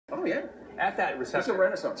Oh, yeah. At that He's reception, a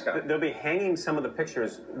Renaissance guy. they'll be hanging some of the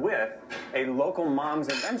pictures with a local mom's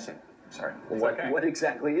invention. Sorry. What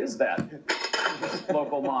exactly is that?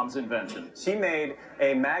 Local mom's invention. She made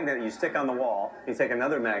a magnet that you stick on the wall. You take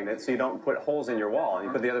another magnet so you don't put holes in your wall, and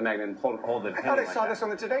you put the other magnet and hold it. I thought I saw this on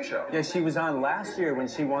the Today Show. Yeah, she was on last year when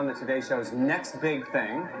she won the Today Show's next big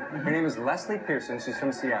thing. Her name is Leslie Pearson. She's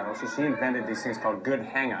from Seattle. She invented these things called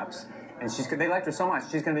GoodHangups, and they liked her so much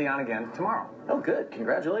she's going to be on again tomorrow. Oh, good.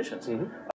 Congratulations.